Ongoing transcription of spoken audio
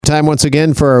time once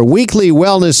again for our weekly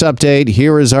wellness update.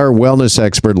 Here is our wellness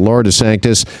expert, Laura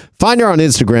DeSanctis. Find her on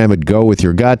Instagram at Go With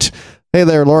Your Gut. Hey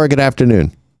there, Laura. Good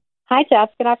afternoon. Hi, Jeff.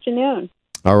 Good afternoon.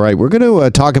 All right, we're going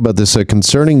to talk about this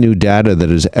concerning new data that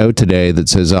is out today that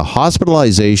says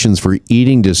hospitalizations for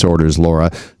eating disorders,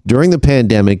 Laura, during the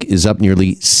pandemic is up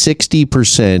nearly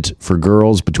 60% for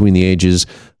girls between the ages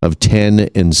of 10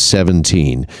 and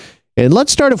 17. And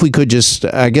let's start, if we could, just,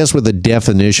 I guess, with a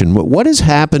definition. What is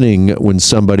happening when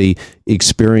somebody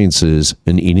experiences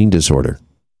an eating disorder?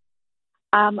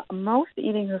 Most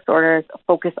eating disorders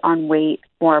focus on weight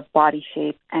or body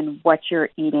shape and what you're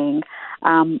eating.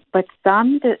 But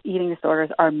some eating disorders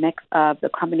are a mix of the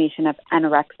combination of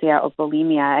anorexia or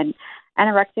bulimia. And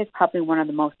anorexia is probably one of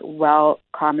the most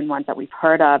common ones that we've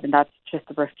heard of, and that's just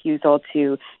the refusal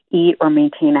to eat or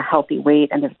maintain a healthy weight,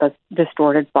 and there's the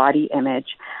distorted body image.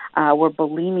 Where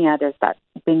bulimia, there's that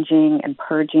binging and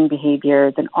purging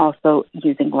behaviors and also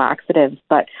using laxatives.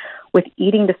 But with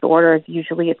eating disorders,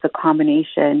 usually it's a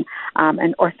combination,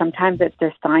 or sometimes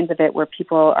there's signs of it where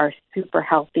people are super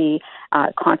healthy,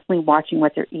 constantly watching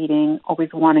what they're eating, always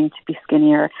wanting to be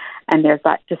skinnier, and there's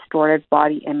that distorted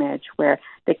body image where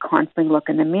they constantly look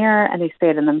in the mirror and they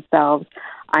say to themselves,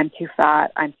 I'm too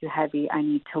fat, I'm too heavy, I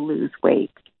need to lose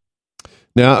weight.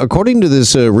 Now, according to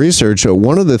this research,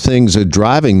 one of the things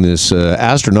driving this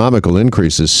astronomical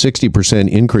increase, this 60%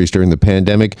 increase during the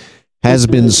pandemic, has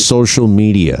been social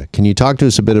media. Can you talk to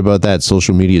us a bit about that,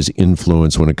 social media's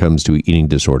influence when it comes to eating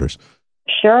disorders?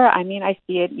 Sure. I mean, I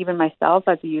see it even myself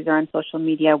as a user on social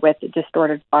media with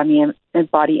distorted body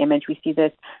image. We see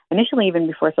this initially even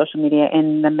before social media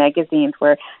in the magazines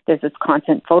where there's this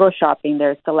constant photoshopping.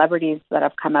 There's celebrities that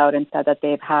have come out and said that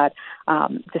they've had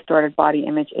distorted body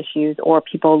image issues, or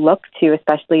people look to,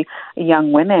 especially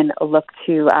young women, look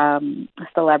to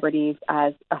celebrities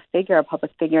as a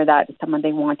public figure that is someone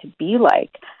they want to be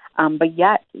like. But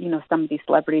yet, some of these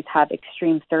celebrities have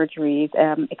extreme surgeries,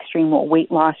 extreme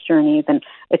weight loss journeys, and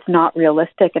it's not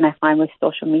realistic. And I find with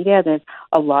social media, there's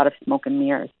a lot of smoke and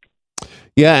mirrors.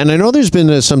 Yeah, and I know there's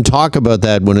been some talk about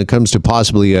that when it comes to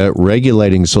possibly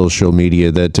regulating social media,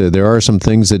 that there are some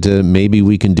things that maybe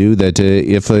we can do, that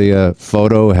if a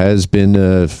photo has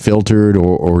been filtered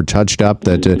or touched up,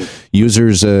 that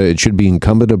users, it should be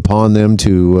incumbent upon them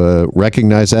to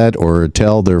recognize that or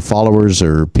tell their followers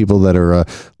or people that are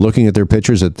looking at their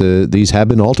pictures that these have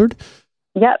been altered?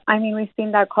 Yeah, I mean, we've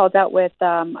seen that called out with,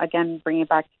 again, bringing it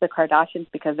back to the Kardashians,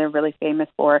 because they're really famous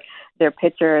for their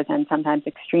pictures and sometimes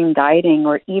extreme dieting,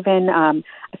 or even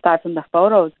aside from the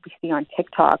photos we see on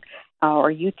TikTok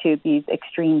or YouTube, these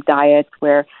extreme diets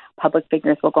where public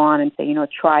figures will go on and say,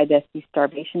 try this, these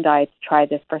starvation diets, try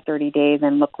this for 30 days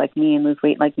and look like me and lose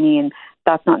weight like me. And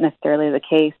that's not necessarily the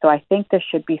case. So I think there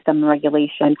should be some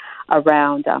regulation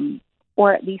around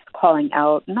or at least calling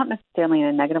out, not necessarily in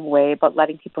a negative way, but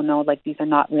letting people know, like, these are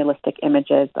not realistic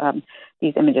images.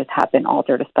 These images have been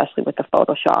altered, especially with the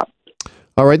Photoshop.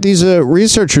 All right. These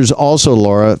researchers also,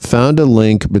 Laura, found a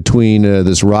link between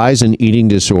this rise in eating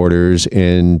disorders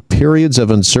and periods of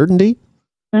uncertainty.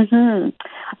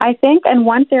 I think, and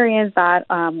one theory is that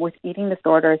with eating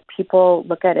disorders, people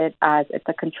look at it as it's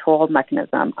a control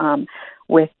mechanism.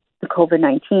 With the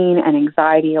COVID-19 and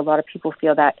anxiety, a lot of people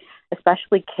feel that,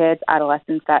 especially kids,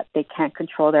 adolescents, that they can't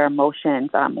control their emotions,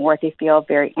 or they feel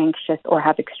very anxious or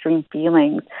have extreme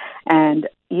feelings. And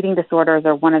eating disorders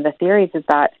are one of the theories is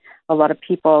that a lot of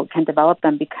people can develop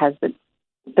them because it's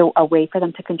a way for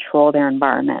them to control their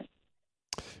environment.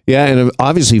 Yeah, and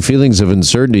obviously feelings of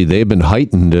uncertainty, they've been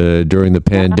heightened during the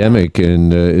pandemic,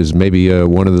 and is maybe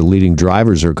one of the leading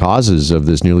drivers or causes of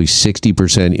this nearly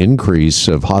 60% increase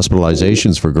of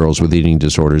hospitalizations for girls with eating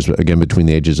disorders, again, between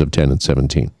the ages of 10 and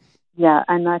 17. Yeah,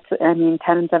 and 10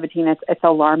 and 17, it's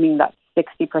alarming, that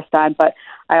 60%. But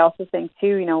I also think,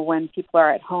 too, when people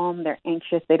are at home, they're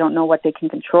anxious, they don't know what they can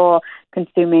control,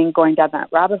 going down that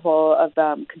rabbit hole of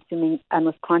consuming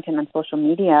endless content on social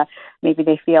media, maybe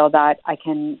they feel that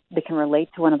they can relate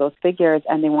to one of those figures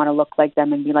and they want to look like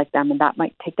them and be like them, and that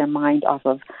might take their mind off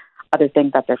of other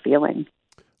things that they're feeling.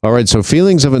 All right, so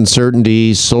feelings of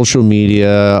uncertainty, social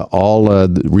media, all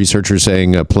the researchers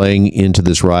saying playing into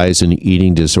this rise in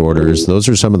eating disorders. Those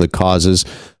are some of the causes.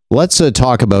 Let's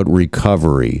talk about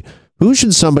recovery. Who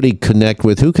should somebody connect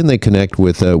with? Who can they connect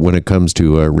with when it comes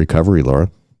to recovery, Laura?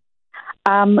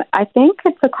 I think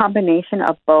it's a combination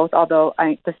of both, although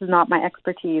this is not my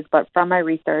expertise, but from my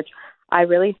research, I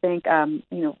really think,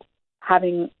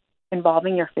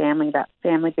 involving your family, that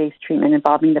family-based treatment,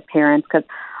 involving the parents, because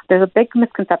there's a big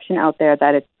misconception out there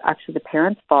that it's actually the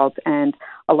parents' fault, and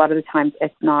a lot of the times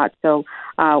it's not. So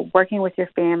working with your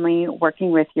family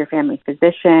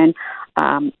physician,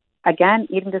 again,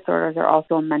 eating disorders are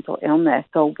also a mental illness.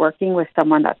 So working with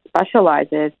someone that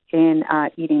specializes in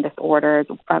eating disorders,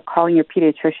 calling your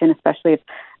pediatrician, especially if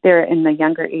they're in the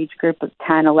younger age group of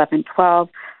 10, 11, 12,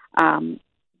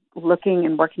 looking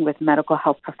and working with medical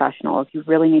health professionals. You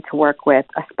really need to work with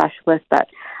a specialist that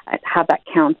have that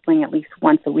counseling at least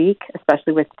once a week,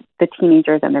 especially with the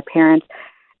teenagers and their parents,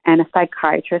 and a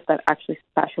psychiatrist that actually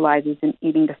specializes in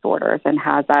eating disorders and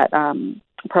has that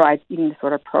provides eating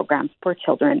disorder programs for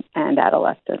children and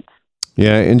adolescents.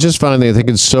 Yeah, and just finally, I think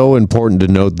it's so important to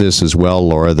note this as well,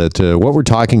 Laura, that what we're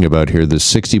talking about here, the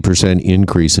 60%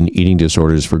 increase in eating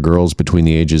disorders for girls between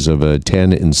the ages of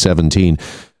 10 and 17,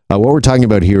 what we're talking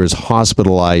about here is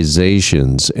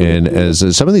hospitalizations. And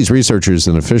as some of these researchers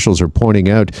and officials are pointing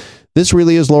out, this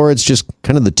really is, Laura, it's just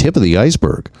kind of the tip of the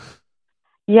iceberg.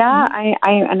 Yeah,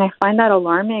 I find that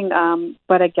alarming.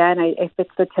 But again, if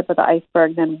it's the tip of the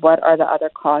iceberg, then what are the other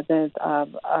causes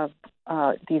of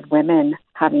these women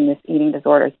having this eating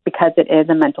disorders? Because it is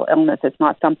a mental illness. It's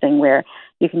not something where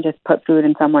you can just put food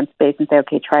in someone's face and say,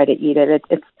 okay, try to eat it.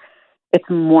 It's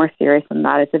more serious than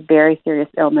that. It's a very serious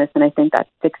illness, and I think that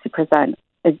 60%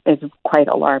 is quite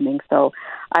alarming. So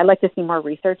I'd like to see more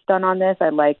research done on this.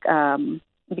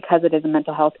 Because it is a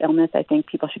mental health illness, I think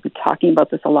people should be talking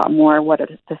about this a lot more. What are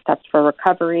the steps for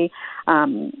recovery?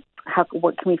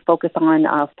 What can we focus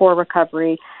on for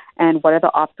recovery? And what are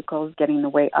the obstacles getting in the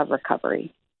way of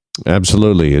recovery?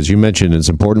 Absolutely. As you mentioned, it's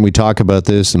important we talk about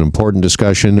this, an important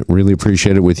discussion. Really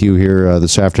appreciate it with you here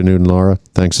this afternoon, Laura.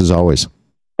 Thanks as always.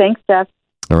 Thanks, Jeff.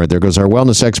 All right, there goes our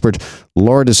wellness expert,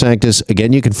 Laura DeSanctis.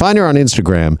 Again, you can find her on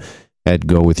Instagram at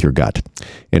Go With Your Gut.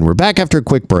 And we're back after a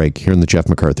quick break here on the Jeff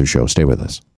MacArthur Show. Stay with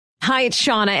us. Hi, it's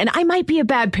Shauna, and I might be a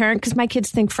bad parent because my kids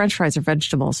think French fries are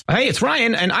vegetables. Hey, it's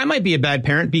Ryan, and I might be a bad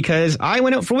parent because I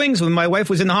went out for wings when my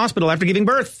wife was in the hospital after giving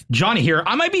birth. Johnny here.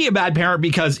 I might be a bad parent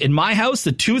because in my house,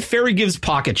 the tooth fairy gives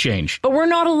pocket change. But we're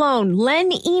not alone. Len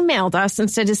emailed us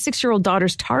and said his 6-year-old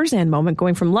daughter's Tarzan moment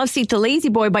going from love seat to lazy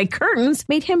boy by curtains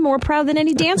made him more proud than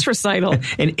any dance recital.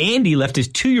 And Andy left his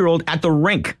 2-year-old at the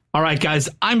rink. All right, guys,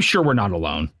 I'm sure we're not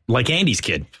alone. Like Andy's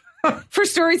kid. For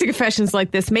stories and confessions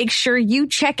like this, make sure you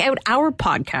check out our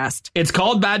podcast. It's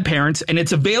called Bad Parents, and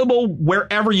it's available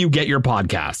wherever you get your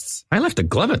podcasts. I left a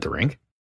glove at the rink.